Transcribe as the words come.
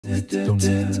Oh,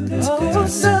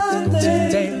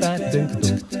 Sunday.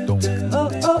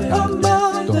 Oh,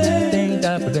 Monday.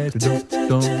 Oh, Tuesday.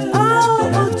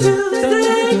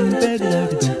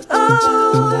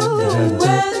 Oh,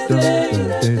 Wednesday.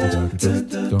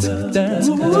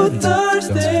 Oh,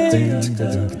 Thursday.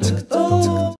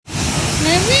 Oh.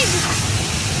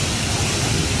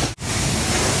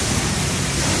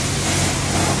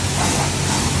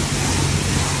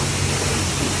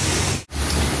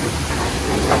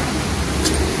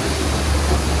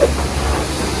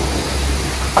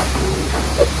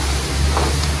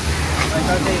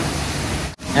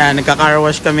 Yan, nagka-car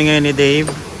wash kami ngayon ni Dave.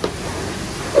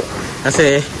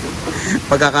 Kasi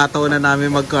pagkakataon na namin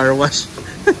mag-car wash.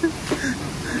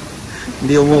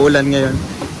 Hindi umuulan ngayon.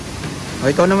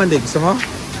 O ikaw naman Dave, gusto mo?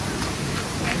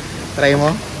 Try mo?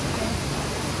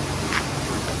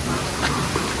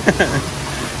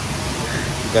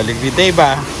 Galing ni Dave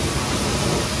ah.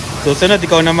 Susunod,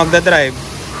 ikaw na magdadrive.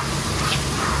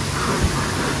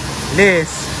 Liz.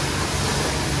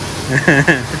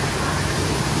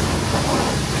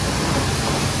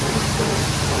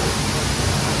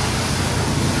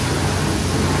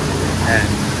 Ayan,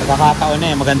 nakakataon na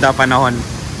eh, maganda panahon.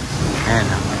 Ayan.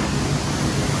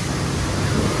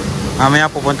 Mamaya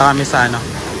pupunta kami sa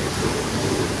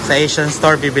sa Asian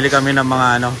store, bibili kami ng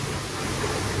mga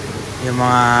yung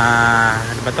mga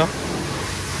ano ba to?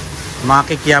 Mga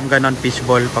kikiam ganon,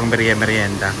 fishball pang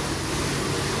merienda.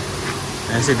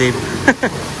 Ayan si Dave.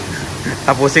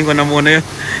 Tapusin ko na muna yun.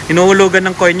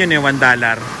 Inuhulugan ng coin yun eh, $1.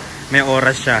 May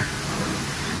oras siya.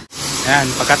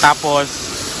 Ayan, pagkatapos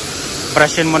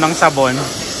brushin mo ng sabon,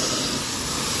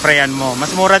 sprayan mo.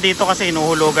 Mas mura dito kasi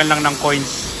inuhulugan lang ng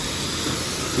coins.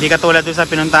 Hindi katulad doon sa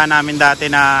pinuntahan namin dati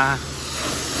na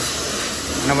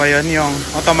ano ba yun, yung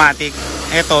automatic.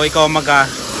 Ito, ikaw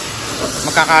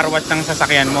magkakarwat ng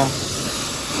sasakyan mo.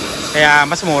 Kaya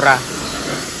mas mura.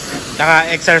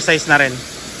 Tsaka exercise na rin.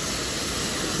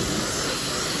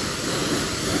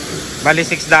 Bali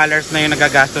 $6 na yung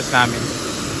nagagastos namin.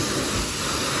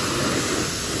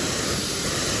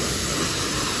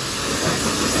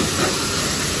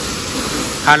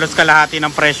 Halos kalahati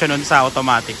ng presyo nun sa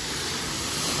automatic.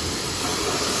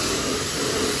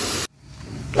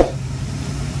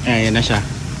 Ayan na siya.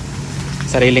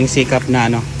 Sariling sikap na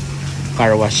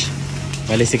car wash.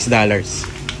 Bali $6.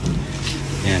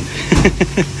 Ayan.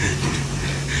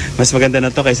 Mas maganda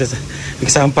na to kaysa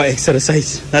kasama pa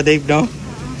exercise. Na Dave, no?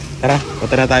 Tara,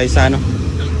 punta na tayo sa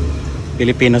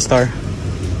Filipino store.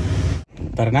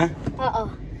 Tara na? Oo.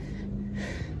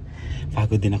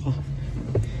 Pagod din ako.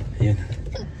 Ayun.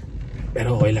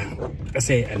 Pero okay lang.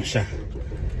 Kasi siya.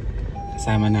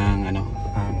 Kasama ng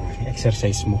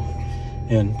exercise mo.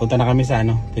 Ayun, punta na kami sa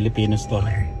Filipino store.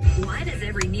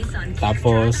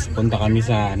 Tapos punta kami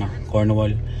sa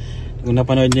Cornwall. Kung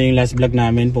napanood niyo yung last vlog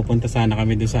namin, pupunta sana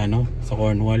kami doon sa sa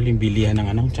Cornwall, yung bilihan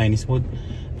ng Chinese food.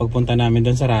 Pagpunta namin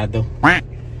doon sarado.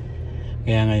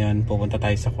 Kaya ngayon pupunta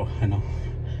tayo sa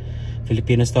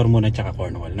Filipino store muna tsaka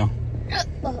Cornwall, no?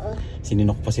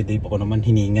 Sininok pa si Dave, ako naman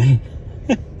hiningal.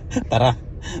 Tara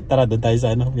doon tayo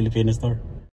sa Filipino store.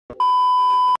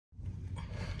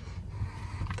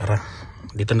 Tara,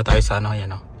 dito na tayo sa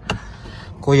ayan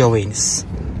Kuya Wayne's.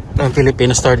 Ang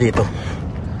Filipino store dito.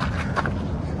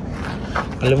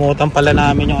 Kalimutan pala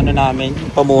namin yung namin,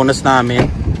 yung pamunas namin.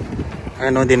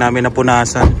 Hindi namin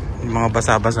napunasan, yung mga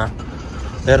basa-basa.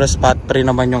 Pero spot free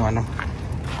naman yung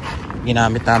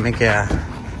ginamit namin, kaya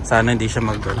sana hindi siya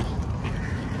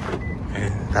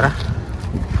Ayun, tara.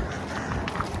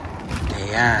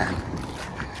 Ayan.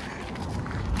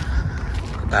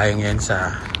 Tayo ngayon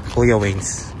sa Kuya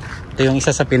Wayne's. Ito yung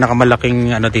isa sa pinakamalaking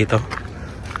dito.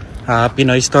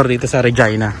 Pinoy store dito sa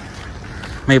Regina.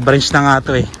 May branch na nga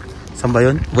to eh. Saan ba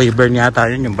yun? Weyburn yata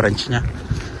yun yung branch niya.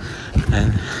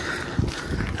 Ayan.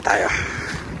 Tayo.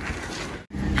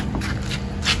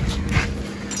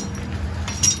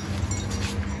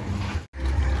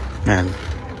 Ayan.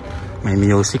 May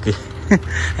music eh.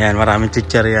 Ayan, maraming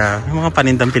chicherya. Yung mga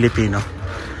panindang Pilipino.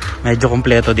 Medyo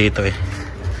kompleto dito eh.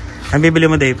 Ang bibili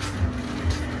mo, Dave?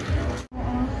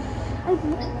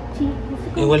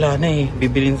 Eh wala na eh.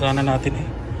 Bibilin sana natin eh.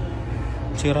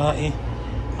 Sira eh.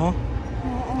 No?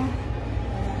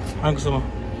 Ano gusto mo?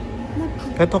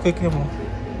 Ito, kikiam mo.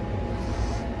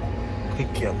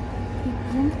 Kikiam.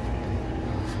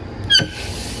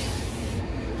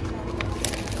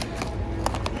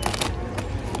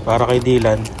 Para kay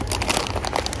Dylan.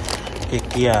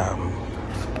 Kikiam.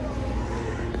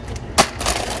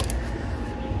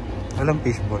 Walang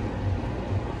fishball.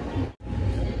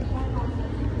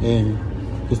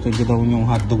 Gusto nyo daw yung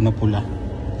hotdog na pula.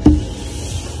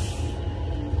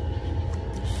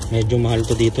 Medyo mahal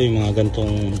to dito yung mga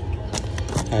gantong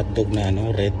hotdog na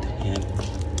ano, red. Yan.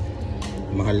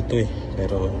 Mahal to eh.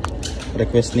 Pero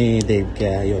request ni Dave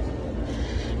kaya yun.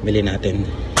 Bili natin.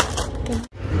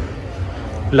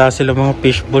 Wala sila mga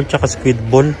fishball tsaka squid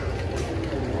ball.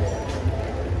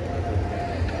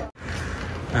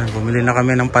 Bumili na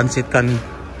kami ng pansit kan.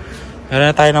 Meron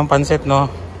na tayo ng pansit,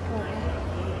 no?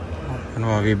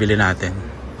 Ano mabibili natin?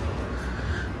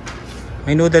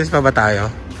 May noodles pa ba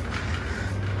tayo?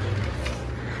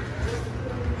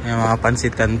 Yung mga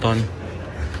pansit canton.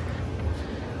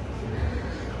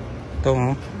 Ito,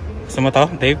 oh. Gusto mo to,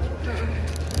 Dave?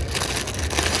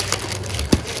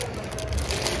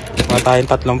 Mga tayong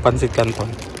 3 pansit canton.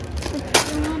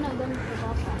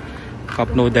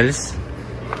 Cup noodles.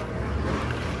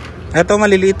 Ito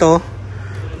maliliit, oh.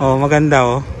 Oh, maganda,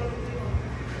 oh.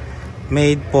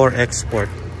 Made for export.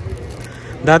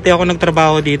 Dati ako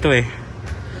nagtrabaho dito eh.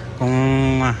 Kung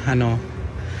ano,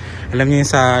 alam niyo yung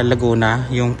sa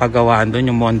Laguna, yung paggawaan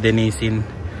doon, yung Mondenisin.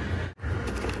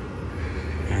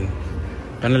 Yan.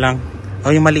 Ito na lang.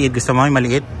 Oh, yung maliit. Gusto mo yung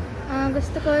maliit?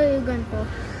 Gusto ko yung ganito.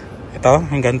 Ito?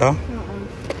 Yung ganito?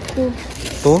 Oo.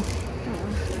 2?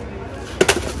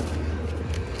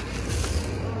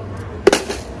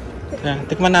 Yan,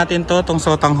 tikman natin to, tong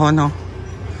sotanghon, no?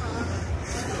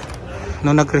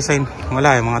 Nung nag-resign,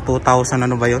 wala eh, mga 2,000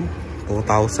 ano ba yun?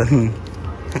 2,000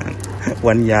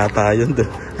 1 yata yun.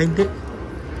 Ay, hindi.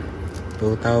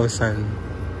 2,005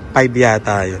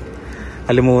 yata yun.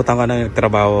 Kalimutan ko na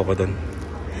nagtrabaho ko dun.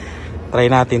 Try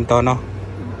natin to, no?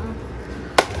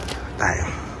 Tayo.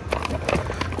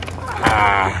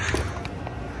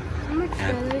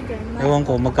 Ewan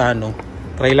ko magkano.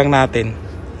 Try lang natin.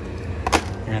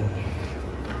 Yan.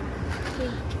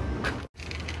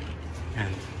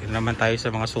 Yan. Yun naman tayo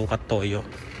sa mga sukat toyo.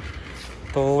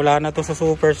 To wala na to sa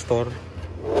superstore.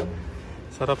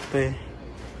 Sarap to eh.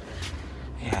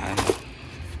 Yan.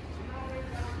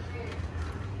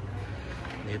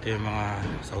 Dito yung mga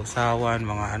sausawan,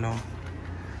 mga ano.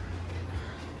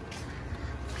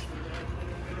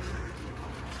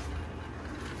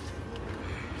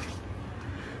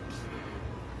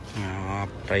 Yan, mga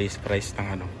price ng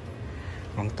ano.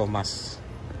 Mang Tomas.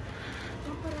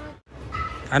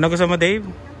 Ano gusto mo, Dave?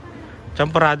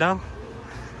 Champorado?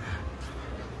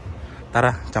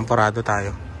 Tara, champorado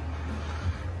tayo.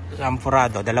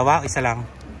 Champorado. Dalawa? Isa lang?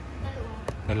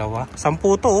 Dalawa? 10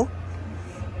 to, oh.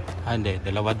 Hindi.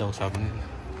 Dalawa daw, sabi nila.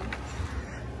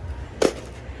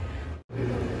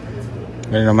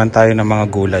 Meron naman tayo ng mga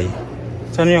gulay.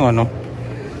 Saan yung ano?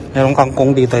 Merong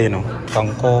kangkong dito, yun, oh.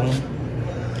 Kangkong.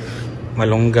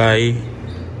 Malunggay.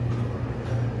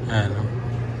 Ano?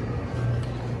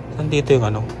 Saan dito yung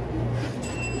ano?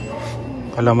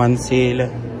 Kalamansi.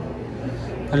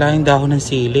 Wala yung dahon ng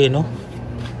sili, no?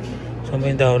 Saan ba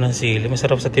yung dahon ng sili?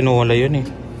 Masarap sa tinola yun eh.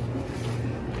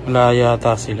 Wala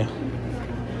yata sila.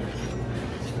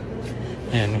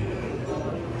 Ayan.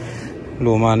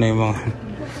 Luma na yung mga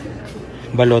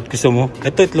balot. Gusto mo?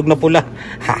 Ito, itlog na pula.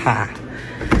 Haha.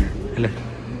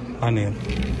 Ano yun?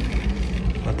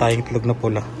 Patayang itlog na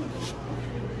pula.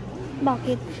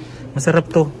 Bakit? Masarap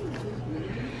to.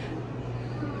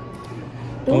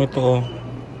 Ito,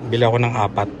 bili ako ng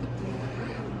 4.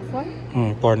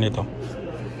 4 nito.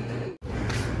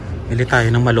 Bili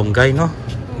tayo ng malunggay, no?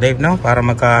 Dave, no? Para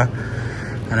magka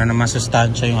ano naman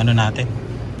sustansya yung ano natin.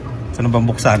 Saan bang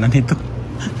buksanan nito?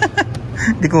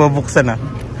 Hindi ko mabuksan, ah.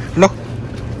 Look.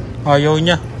 Ayaw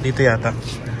niya. Dito yata.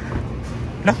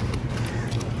 Look.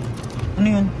 Ano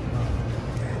yun?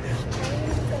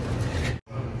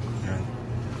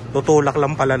 Tutulak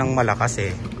lang pala ng malakas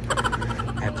eh.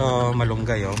 Ito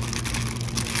malunggay, oh.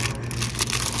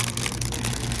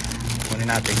 Kunin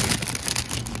natin dito.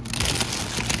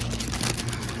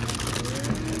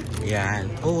 Yan.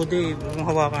 Oh, Dave, kung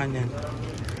hawakan yan.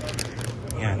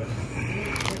 Yan.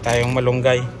 Tayong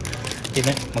malunggay.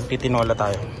 Magtitinola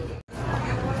tayo.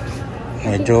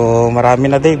 Medyo marami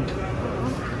na, Dave.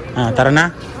 Tara na.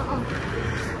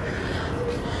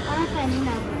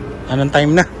 Anong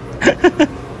time na?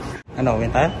 Ano,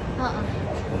 uwi tayo? Oo.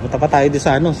 Pupunta pa tayo doon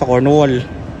sa ano, sa Cornwall.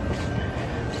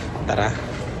 Tara.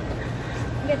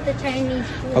 Get the Chinese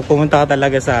food. Pag pumunta ka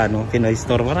talaga sa ano, Pinoy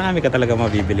store, marami ka talaga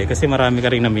mabibili kasi marami ka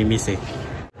rin namimiss eh.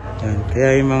 Yan. Kaya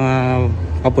yung mga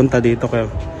papunta dito,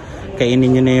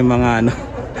 kainin nyo na yung mga ano,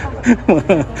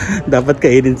 dapat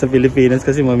kainin sa Pilipinas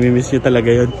kasi mamimiss nyo talaga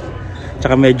yun.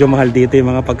 Tsaka medyo mahal dito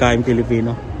yung mga pagkain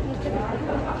Pilipino.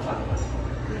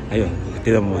 Ayun,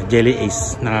 tignan mo, Jelly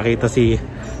Ace. Nakakita si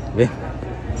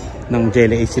ng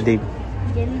Jelly Ace si Dave.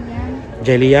 Jelly yam.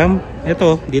 Jelly yam?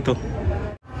 Ito, dito.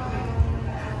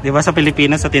 Di ba sa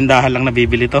Pilipinas sa tindahan lang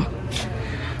nabibili to?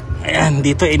 Ayan,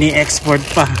 dito ini-export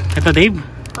pa. Ito, Dave?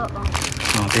 Oo.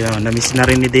 Oh, kaya na-miss na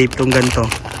rin ni Dave tong ganito.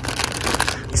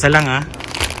 Isa lang ha.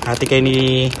 Ate kay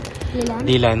ni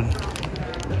Dylan.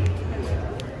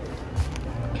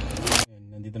 Ayan,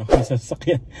 nandito na kami sa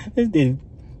sasakyan. Dave.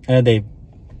 Ano, Dave?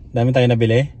 Dami tayo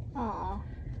nabili? Oo.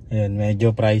 Ayan,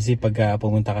 medyo pricey pag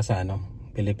pumunta ka sa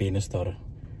Filipino store.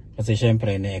 Kasi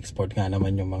syempre, ni-export nga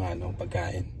naman yung mga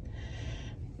pagkain.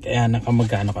 Kaya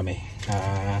nakamagkano kami?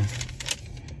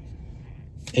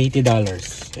 $80.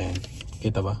 Ayan.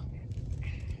 Kita ba?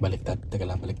 Baliktad. Teka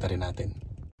lang, baliktad rin natin.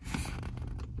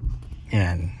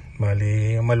 Ayan.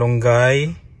 Bali,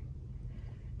 malunggay.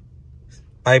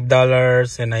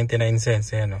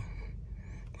 $5.99. Ayan o.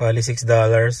 Bali, $6.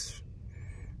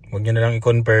 Huwag nyo na lang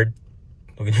i-convert.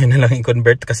 Huwag nyo na lang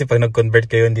i-convert kasi pag nag-convert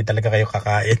kayo, hindi talaga kayo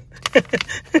kakain.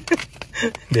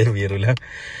 Hindi, biro lang.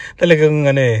 Talagang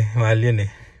mahal yun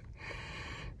eh.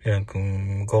 Yan, kung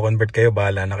mag-convert kayo,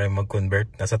 bahala na kayo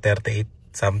mag-convert. Nasa 38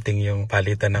 something yung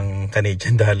palitan ng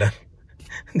Canadian dollar.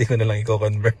 Hindi ko na lang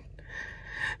i-convert.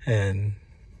 Ayan.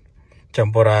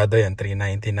 Champorado yan,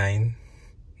 $3.99.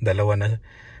 Dalawa na.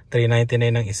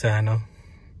 $3.99 ang isa,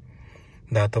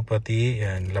 Dato pati,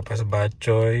 yan. Lapas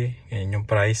bachoy. Yan yung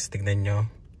price. Tignan nyo.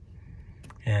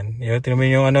 Yan. Tignan mo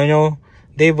yung nyo.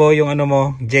 Dave, yung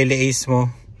mo, jelly ace mo.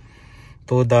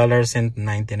 $2.99.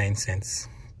 $2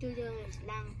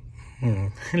 lang.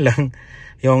 Lang.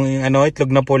 Yung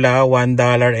itlog na pula,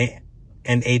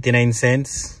 $1.89.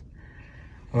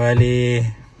 Bali,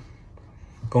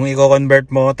 kung i-convert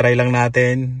mo, try lang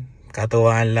natin.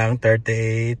 Katuwaan lang,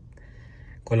 38.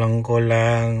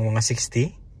 Kulang-kulang, mga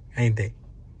 60. Ay, hindi.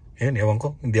 Ayun, ewan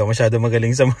ko. Hindi ako masyado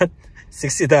magaling sa math.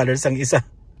 $60 ang isa.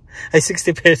 Ay,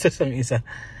 60 pesos ang isa.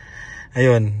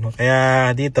 Ayun.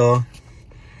 Kaya dito,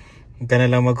 huwag ka na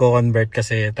lang magko-convert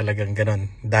kasi talagang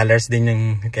ganun. Dollars din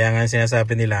yung, kaya nga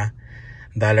sinasabi nila,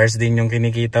 dollars din yung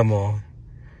kinikita mo,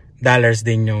 dollars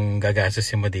din yung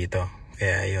gagastusin mo dito.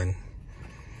 Kaya yun.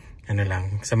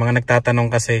 Sa mga nagtatanong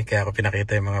kasi, kaya ako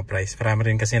pinakita yung mga price. Marami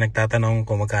rin kasi nagtatanong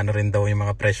kung magkano rin daw yung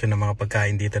mga presyo ng mga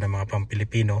pagkain dito ng mga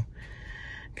pang-Pilipino.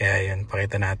 Kaya yun,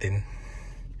 pakita natin.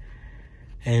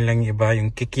 Ayun lang yung iba,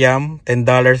 yung kikiam, $10,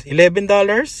 $11.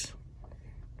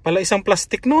 Pala isang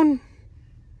plastic nun.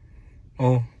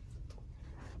 Oh.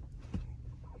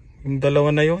 Yung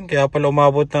dalawa na yun. Kaya pala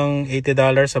umabot ng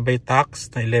 $80 sabay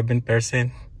tax na 11%.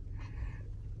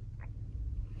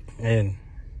 Ayun.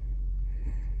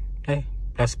 Ay,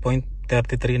 plus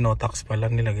 0.33 no tax pala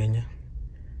nilagay niya.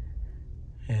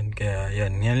 Ayun, kaya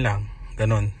yan lang.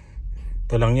 Ganon.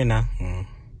 Ito lang yun ha.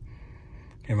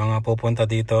 May mga pupunta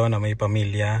dito na may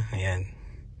pamilya. Ayan.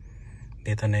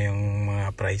 Dito na yung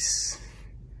mga price.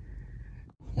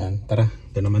 Yan, tara.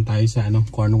 Ito naman tayo sa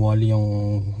Cornwall,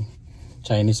 yung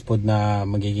Chinese food na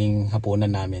magiging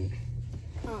hapunan namin.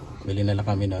 Bili na lang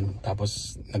kami nun.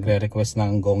 Tapos nagre-request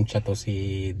ng gongcha to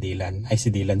si Dylan. Ay,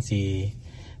 si Dylan, si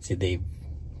Dave.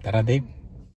 Tara, Dave.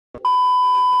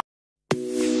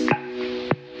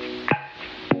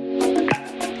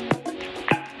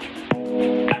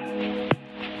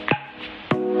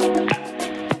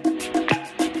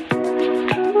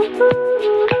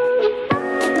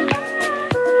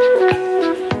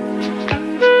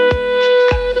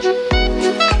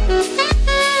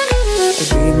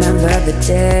 The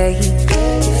day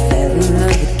you fell in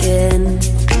love again.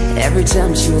 Every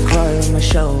time she would cry on my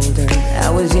shoulder,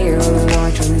 I was here all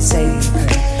along trying to save her.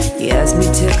 You asked me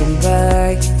to come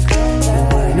back, and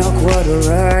why not quarter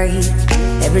right?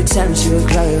 Every time she would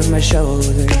cry on my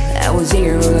shoulder, I was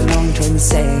here all along trying to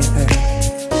save her.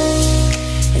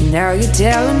 And now you're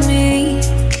telling me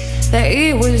that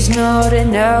it was not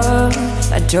enough.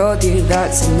 I told you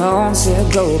that some months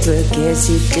ago, but guess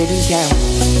it didn't count.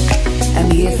 I'm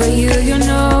here for you,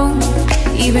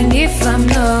 even if I'm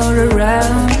not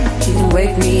around. You can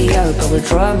wake me up, I will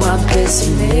try my best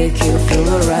to make you feel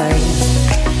alright.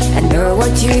 I know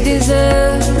what you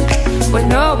deserve, but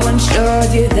no one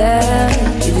showed you that.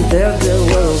 You deserve the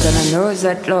world, and I know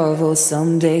that love will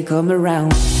someday come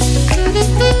around.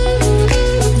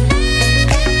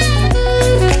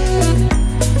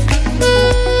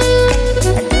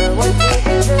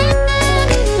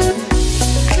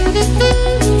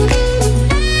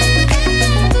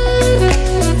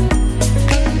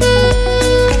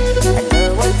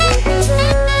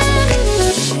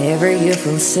 You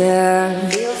feel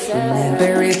sad,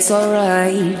 remember it's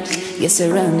alright. You're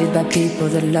surrounded by people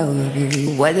that love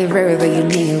you. Whatever you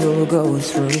need will go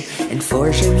through, and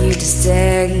forcing you to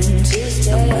stay.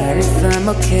 No matter if I'm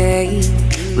okay,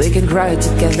 we can cry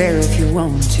together if you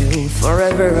want to.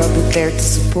 Forever I'll be there to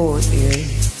support you.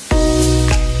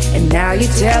 And now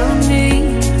you're telling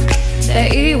me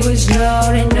that it was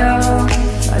not enough.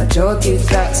 I told you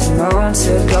that some months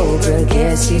ago, but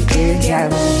guess you didn't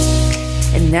count.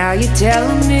 And now you're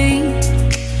telling me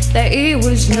that it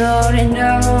was not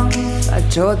enough. I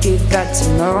told you that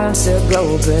some months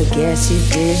ago, but guess you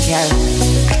didn't count.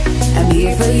 I'm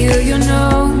here for you, you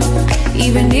know,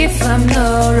 even if I'm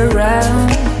not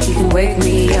around. You can wake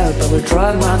me up, I will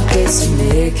try my best to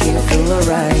make you feel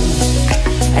alright.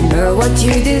 I know what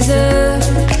you deserve,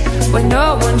 when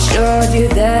no one showed you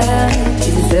that.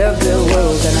 You deserve the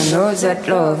world, and I know that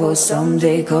love will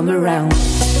someday come around.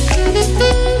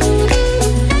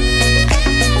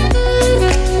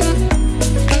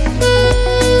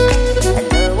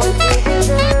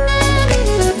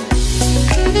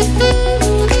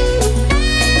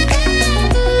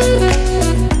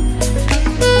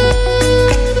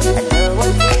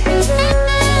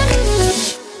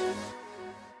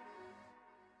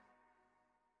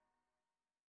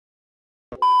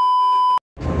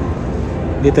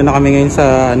 Dito na kami ngayon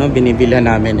sa binibilhan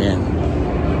namin. Ayan.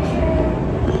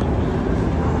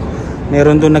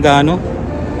 Meron doon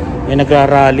may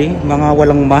nagrarally, mga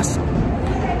walang mask.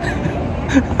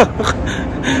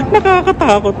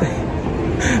 Nakakatakot eh.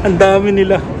 Ang dami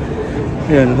nila.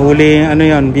 Ayan, huli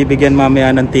bibigyan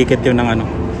mamaya ng ticket yun ng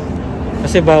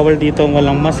Kasi bawal dito ang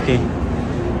walang mask eh.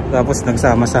 Tapos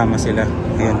nagsama-sama sila.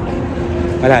 Ayan.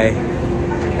 Wala eh.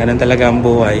 Ganun talaga ang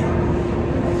buhay.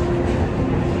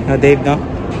 Dave, no?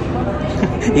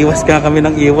 Iwas ka kami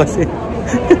ng iwas eh.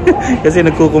 Kasi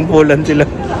nagkukumpulan sila.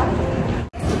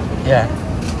 Yeah.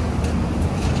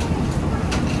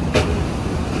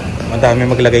 Madami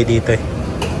maglagay dito eh.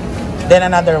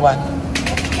 Then another one.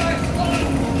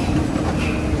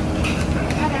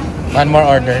 One more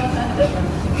order.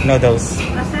 Noodles.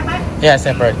 Yeah,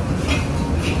 separate.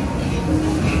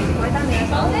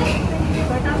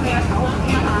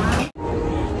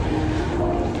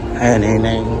 Ayan,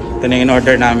 ito na yung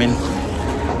order namin.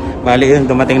 Bali yun,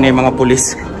 dumating na yung mga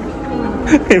pulis.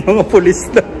 May mga pulis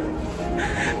na.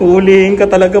 Uulihin ka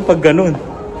talaga pag ganun.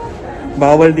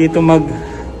 Bawal dito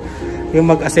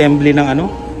mag-assembly ng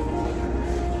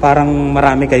parang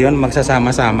marami kayo,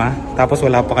 magsasama-sama. Tapos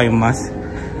wala pa kayong mask.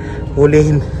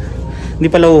 Ulihin. Hindi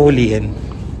pala uhulihin.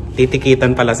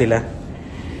 Titikitan pala sila.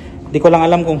 Hindi ko lang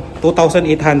alam kung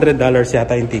 $2,800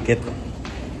 yata yung ticket.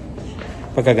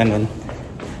 Pagka ganun.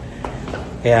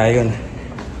 Kaya yun.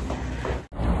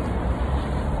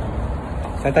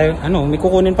 Saan tayo? May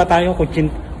kukunin pa tayo.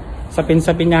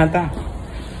 Sapin-sapin yata.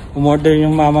 Umorder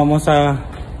yung mama mo sa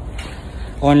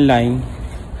online.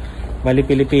 Bali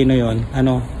Filipino yun.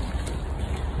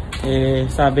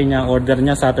 Sabi niya, order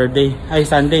niya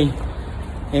Sunday.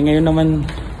 Ngayon naman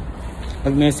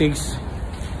nag-message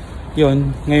yun.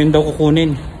 Ngayon daw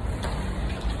kukunin.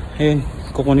 Ayun,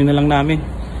 kukunin na lang namin.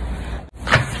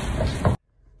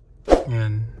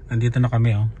 Nandito na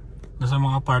kami nasa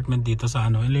mga apartment dito sa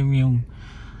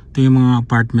ito yung mga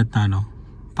apartment na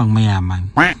pang mayaman.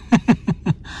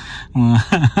 Ang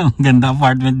ganda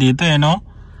apartment dito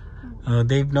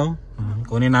Dave, no?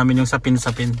 Kunin namin yung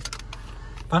sapin-sapin.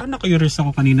 Parang na-curious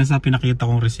ako kanina sa pinakita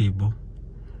kong resibo.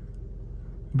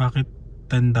 Bakit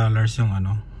 $10 yung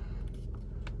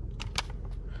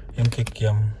yung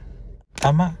kikiam?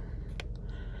 Tama,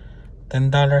 $10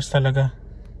 talaga.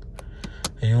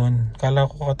 Ayun, kala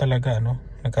ko talaga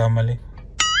nagkamali.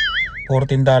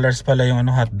 $14 pala yung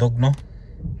hotdog, no?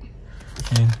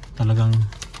 Ayun, talagang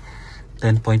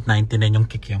 10.99 yung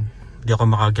kikiam. Hindi ako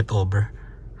makaget over.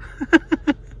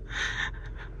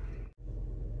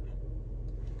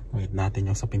 Wait natin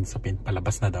yung sapin-sapin.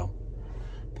 Palabas na daw.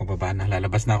 Pababa na.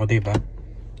 Lalabas na ako, diba?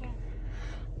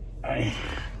 Ay.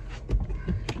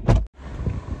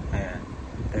 Ayan.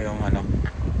 Ito yung mga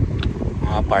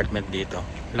apartment dito.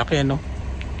 Laki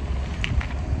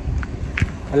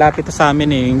malapit to sa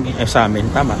amin sa amin,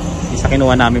 tama. Isa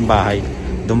kinuha namin bahay.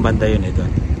 Doon banda yun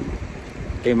doon.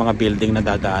 Ito yung mga building na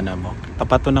dadaanan mo.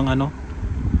 Tapat to ng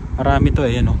marami to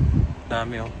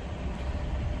dami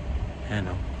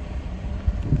ayan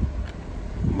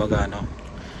kumbaga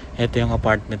ito yung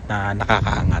apartment na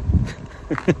nakakaangat.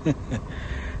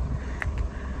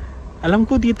 Alam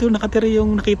ko dito nakatira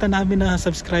yung nakita namin na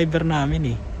subscriber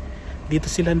namin dito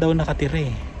sila daw nakatira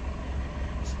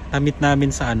namit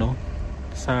namin sa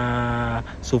sa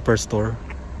superstore.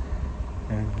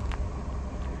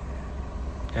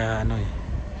 Kaya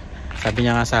sabi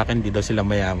niya nga sa akin di daw sila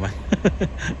mayaman.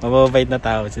 Mababait na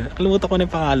tao sila. Kalimutan ko na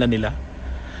yung pangalan nila.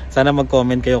 Sana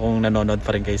mag-comment kayo kung nanonood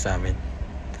pa rin kayo sa amin.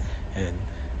 Ayan.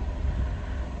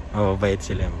 Mababait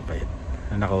sila, mababait.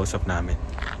 Nakausap namin.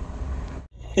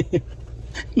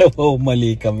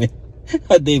 Mali kami.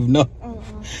 Dave, no?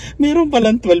 Meron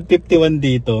palang 1251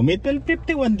 dito. May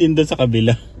 1251 din doon sa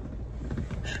kabila.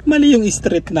 Mali yung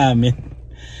street namin.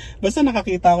 Basta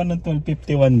nakakita ako ng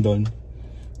 1251 doon.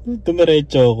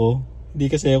 Tumiretso ako. Hindi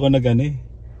kasi ako nag-ano eh.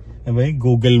 Diba,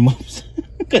 Google Maps.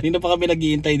 Kanina pa kami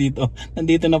naghihintay dito.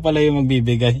 Nandito na pala yung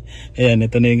magbibigay. Ayan,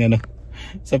 ito na yung ano.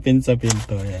 Sa pinto.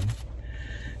 Ayan.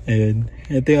 Ayan.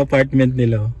 Ito yung apartment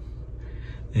nila.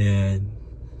 Ayan.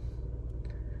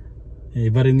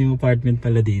 Iba rin yung apartment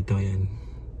pala dito. Ayan.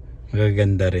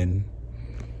 Magaganda rin.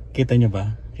 Kita nyo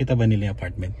ba? Kita ba nila yung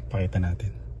apartment? Pakita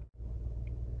natin.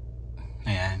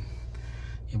 Ayan.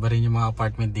 Iba rin yung mga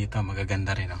apartment dito.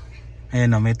 Magaganda rin. Oh.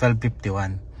 Ayan o, may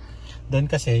 1251. Doon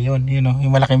kasi yun yung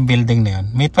malaking building na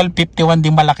yun. May 1251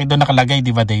 din malaki doon nakalagay,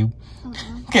 di ba Dave?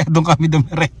 Kaya doon kami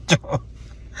dumiretso.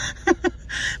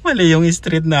 Mali yung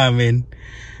street namin.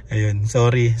 Ayun,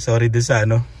 sorry doon sa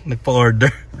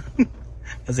nagpa-order.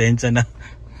 Pasensya na.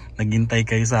 Naghintay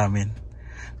kayo sa amin.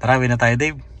 Tara, na tayo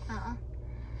Dave.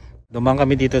 Dumang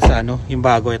kami dito sa yung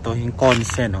bago ito, yung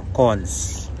Cons Cons.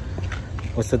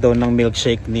 Gusto daw ng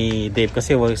milkshake ni Dave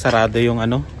kasi sarado yung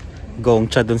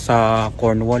Gongcha doon sa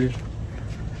Cornwall.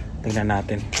 Tingnan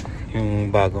natin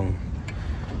yung bagong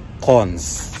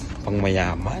Cons, pang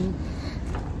mayaman.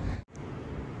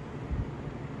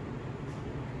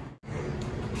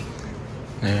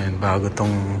 Ayan, bago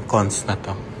tong Cons na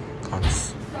to.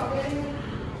 Cons.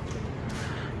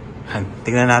 Ayan,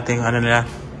 tingnan natin yung nila,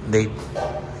 date.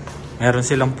 Meron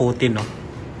silang Putin, no?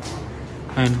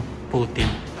 Ayan, Putin.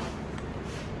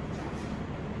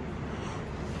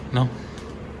 No?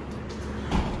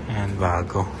 Ayan,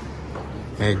 bago.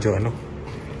 Medyo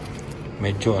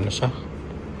siya.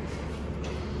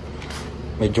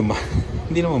 Medyo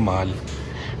hindi naman mahal.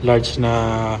 Large na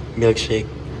milkshake,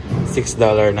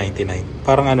 $6.99.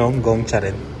 Parang Gongcha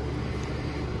rin.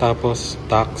 Tapos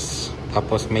tax,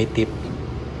 tapos may tip.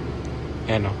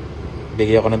 Ayan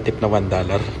bigay ako ng tip na $1.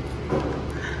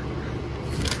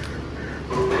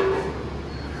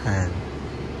 Ayan.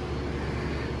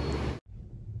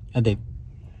 Dave?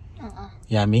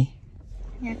 Yummy?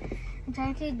 Yeah. I'm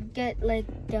trying to get like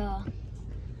the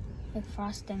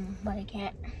frosting, but I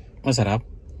can't. Masarap?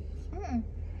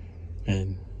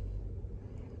 Ayan.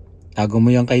 Tago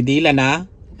mo yung kay Dylan ha?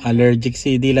 Allergic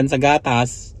si Dylan sa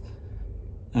gatas.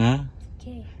 Ha?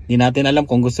 Okay. Hindi natin alam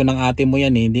kung gusto ng ate mo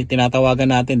yan eh. Hindi,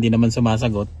 tinatawagan natin, hindi naman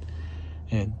sumasagot.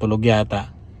 Ayan, tulog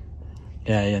yata.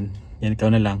 Kaya yan. Yan ikaw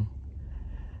na lang.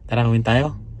 Tara, huwin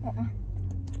tayo?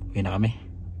 Huwin na kami.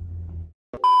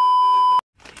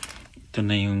 Ito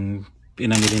na yung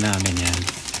pinamili namin yan.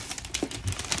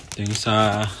 Ito yung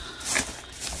sa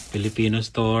Filipino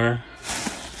store.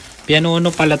 Pianono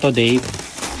pala to, Dave.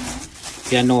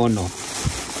 Pianono.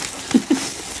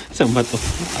 Saan ba to?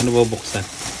 Ano ba buksan?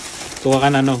 Kuha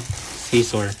ka na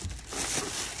scissor.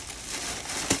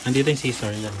 Andito yung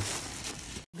scissor. Yan.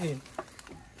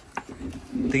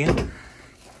 Tingin.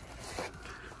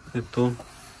 Ito.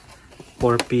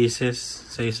 4 pieces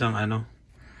sa isang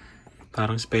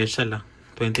parang special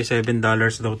 $27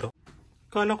 daw to.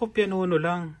 Kala ko pianono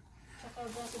lang.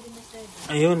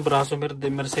 Ayun, braso de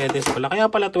Mercedes pala. Kaya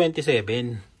pala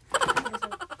 27.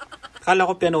 Kala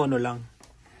ko pianono lang.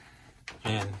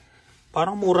 Ayan.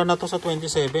 Parang mura na to sa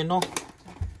 27, no?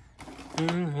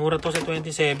 Mura to sa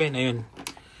 27. Ayun.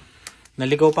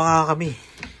 Naligaw pa nga kami.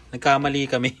 Nagkamali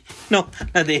kami. No?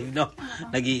 Na Dave, no?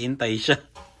 Nag-iintay siya.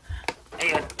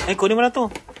 Ayun. Ay, kunin mo na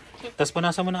to. Tapos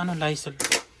panasa mo na Lysol.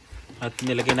 At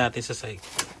nilagay natin sa sahig.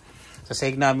 Sa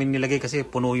sahig namin nilagay kasi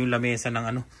puno yung lamesa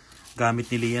ng gamit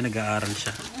ni Leah, nag-aaral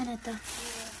siya. Ano to?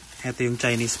 Ito yung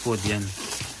Chinese food yan.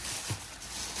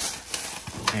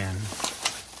 Ayan.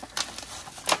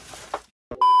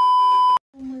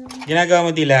 Ginagawa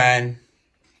mo, Dylan?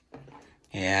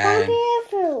 Ayan.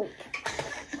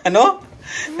 Ano?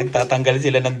 Nagtatanggal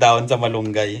sila ng dahon sa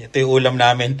malunggay. Ito yung ulam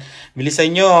namin. Bilisan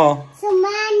nyo. So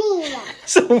many.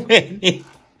 So many.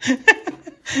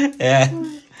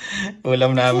 Ayan.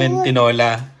 Ulam namin,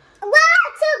 tinola. Wow,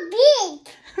 so big.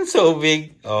 So big.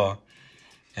 Oh.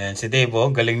 Ayan, si Dave,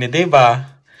 galing ni Dave,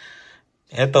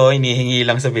 Ito, hinihingi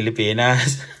lang sa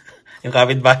Pilipinas. Yung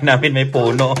kapitbahay namin may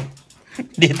puno.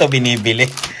 Dito binibili.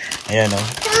 Ayan,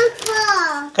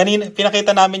 Kanina,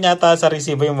 pinakita namin yata sa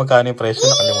resibo yung magkano yung presyo.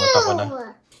 Nakalimutan ko na.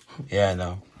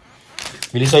 Ayan,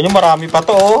 Bilisan nyo, marami pa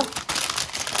to,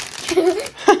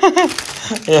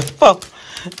 Ayan pa.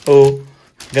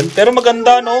 Pero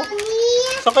maganda, no?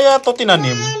 Saan kaya ito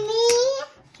tinanim?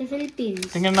 Sa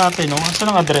Philippines. Tingnan natin,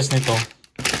 Saan ang address nito?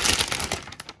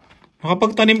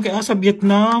 Nakapagtanim kaya sa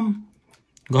Vietnam.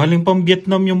 Galing pang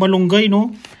Vietnam yung malunggay,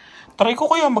 no? Try ko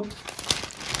kaya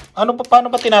paano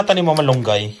ba tinatanim mo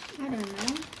malunggay? I don't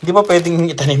know. Hindi ba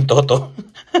pwedeng itanim to?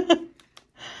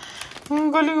 Ang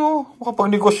galing oh.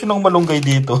 Makapag-negosyo ng malunggay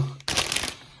dito.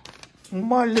 Ang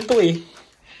mahal nito eh.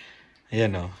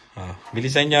 Ayan oh.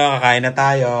 Bilisan nyo, kakain na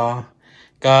tayo.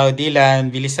 Ikaw,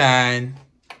 Dylan, bilisan.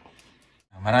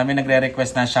 Marami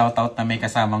nagre-request na shoutout na may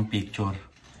kasamang picture.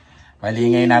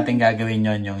 Bali, ngayon natin gagawin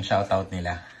yon yung shoutout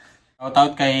nila.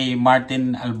 Shoutout kay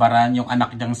Martin Albaran, yung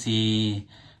anak niyang si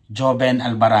Joven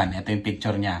Albaran. Ito yung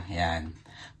picture niya. Ayan.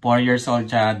 4 years old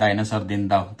siya, dinosaur din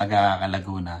daw, taga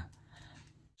Calaguna.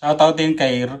 Shoutout din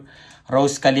kay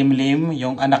Rose Kalimlim,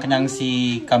 yung anak niyang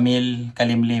si Camille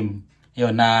Kalimlim.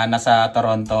 Yun, na nasa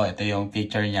Toronto. Ito yung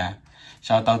picture niya.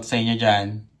 Shoutout sa inyo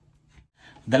dyan.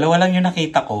 Dalawa lang yung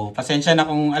nakita ko. Pasensya na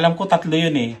kung alam ko 3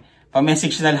 yun eh.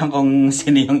 Pa-message na lang kung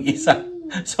sino yung isa.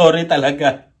 Sorry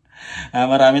talaga.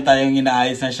 Marami tayong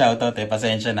inaayos na shoutout eh.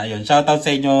 Pasensya na yun. Shoutout sa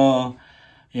inyo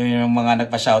yung mga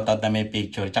nagpa-shoutout na may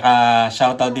picture. Tsaka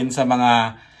shoutout din sa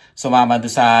mga sumama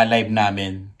doon sa live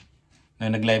namin.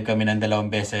 Nung nag-live kami ng 2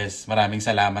 beses, maraming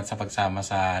salamat sa pagsama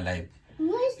sa live.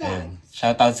 Ayun.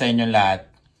 Shoutout sa inyo lahat.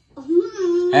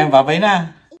 Ayun, bye-bye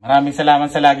na. Maraming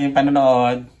salamat sa laging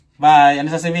panonood. Bye!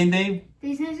 Ano sasabihin, Dave?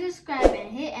 Please subscribe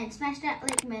and hit and smash that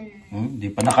like button.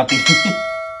 Di pa nakatingin.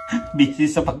 Busy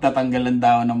sa pagtatanggal ng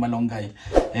daon ng malunggay.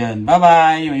 Ayun,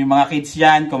 bye-bye! Yung mga kids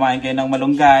yan, kumain kayo ng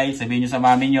malunggay. Sabihin nyo sa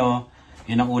mami nyo,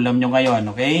 yun ang ulam nyo ngayon,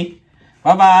 okay?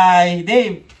 Bye-bye!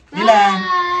 Dave! Dylan!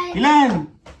 Bye! Dylan!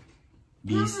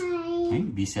 Busy.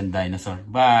 Busy ang dinosaur.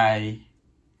 Bye!